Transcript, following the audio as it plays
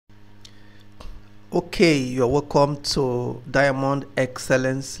Okay, you're welcome to Diamond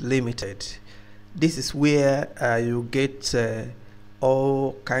Excellence Limited. This is where you get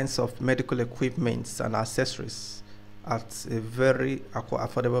all kinds of medical equipments and accessories at a very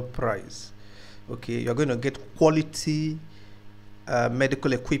affordable price. Okay, you're going to get quality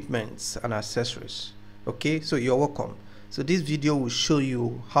medical equipments and accessories. Okay, so you're welcome. So this video will show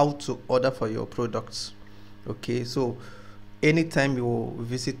you how to order for your products. Okay, so anytime you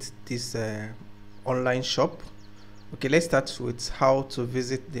visit this online shop, okay, let's start with how to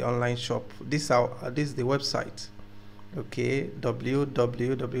visit the online shop. This is the website. Okay,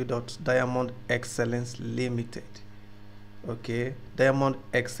 www.diamondexcellence.limited. okay,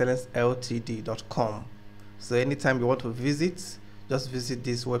 diamondexcellenceltd.com. So anytime you want to visit, just visit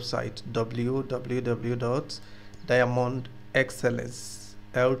this website,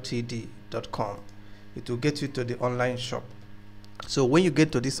 www.diamondexcellenceltd.com. It will get you to the online shop. So when you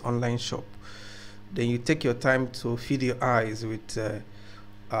get to this online shop, then you take your time to feed your eyes with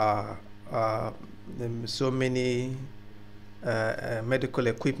so many medical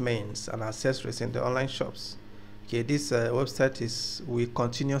equipments and accessories in the online shops. Okay, this website we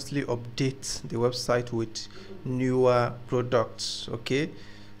continuously update the website with newer products. Okay,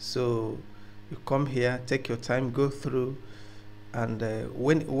 so you come here, take your time, go through, and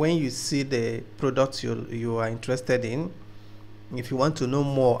when you see the products you are interested in, if you want to know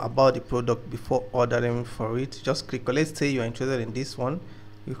more about the product before ordering for it, just click. Let's say you are interested in this one,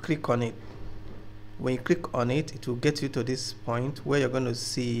 you click on it. When you click on it, it will get you to this point where you're going to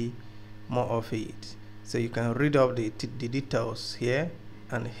see more of it. So you can read up the details here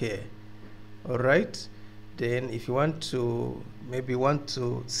and here. All right, then if you want to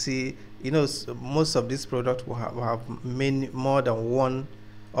see, most of this product will have more than one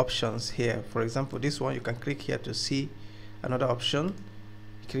options here. For example, this one, you can click here to see another option.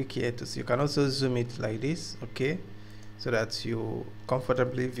 Click here to see. You can also zoom it like this, okay, so that you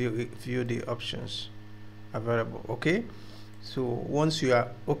comfortably view the options available. Okay, so once you are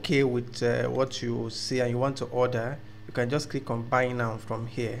okay with what you see and you want to order, you can just click on buy now from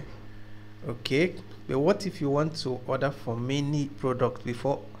here. Okay, but what if you want to order for many products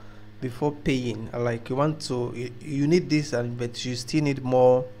before paying? Like you need this, but you still need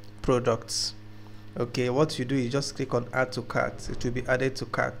more products. Okay, what you do is just click on add to cart. It will be added to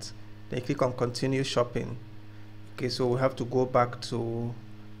cart. Then click on continue shopping. Okay, so we have to go back to,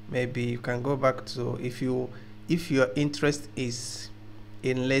 maybe you can go back to, if your interest is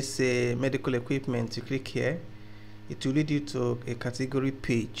in, let's say, medical equipment, you click here. It will lead you to a category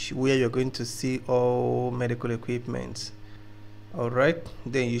page where you're going to see all medical equipment. All right,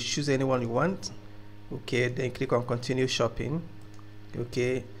 then you choose anyone you want. Okay, then click on continue shopping.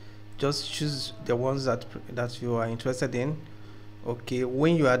 Okay, just choose the ones that you are interested in. Okay,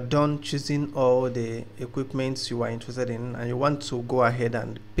 when you are done choosing all the equipments you are interested in and you want to go ahead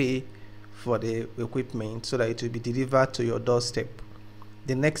and pay for the equipment so that it will be delivered to your doorstep,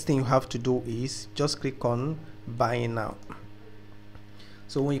 the next thing you have to do is just click on buy now.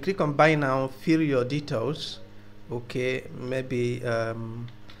 So when you click on buy now, fill your details. Okay, maybe let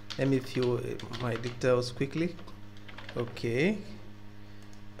me fill my details quickly. Okay,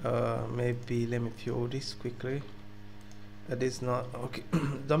 maybe let me fill this quickly. That is not okay.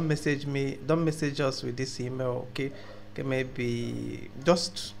 Don't message us with this email. Okay, maybe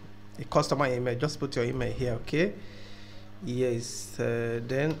just a customer email. Just put your email here. Okay, yes,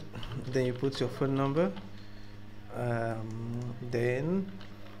 then you put your phone number, then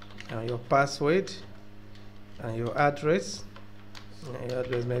your password and your address. Your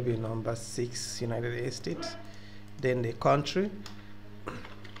address maybe number 6 United States, then the country.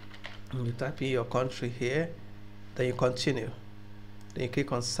 You type in your country here, then you continue, then you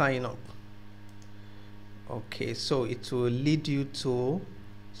click on sign up. Okay, so it will lead you to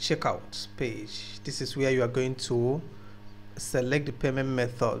checkout page. This is where you are going to select the payment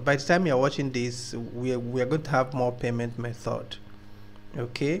method. By the time you are watching this, we are going to have more payment method.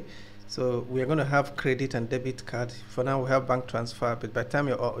 Okay, so we are going to have credit and debit card. For now we have bank transfer, but by the time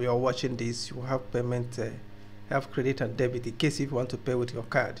you're watching this, you have payment, have credit and debit in case if you want to pay with your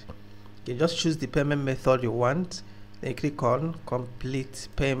card. You just choose the payment method you want, then you click on complete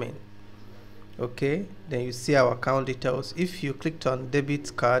payment. Okay, then you see our account details. If you clicked on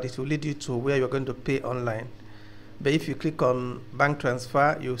debit card, it will lead you to where you're going to pay online. But if you click on bank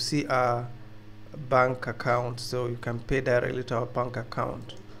transfer, you'll see our bank account, so you can pay directly to our bank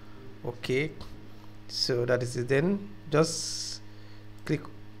account. Okay, so that is it. Then just click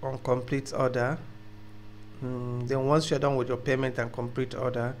on complete order. Then once you're done with your payment and complete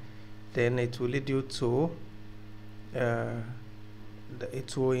order, then it will lead you to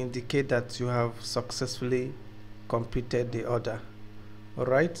it will indicate that you have successfully completed the order. All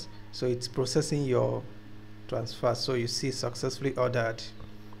right, so it's processing your transfer. So you see successfully ordered,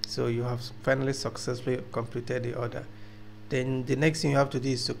 so you have finally successfully completed the order. Then the next thing you have to do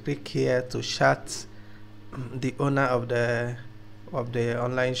is to click here to chat the owner of the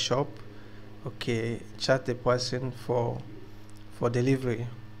online shop. Okay, chat the person for delivery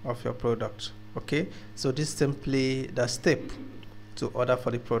of your product. Okay, so this is simply the step to order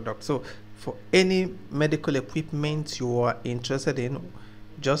for the product. So for any medical equipment you are interested in,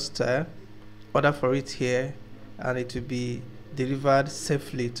 just order for it here and it will be delivered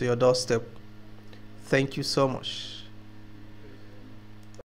safely to your doorstep. Thank you so much.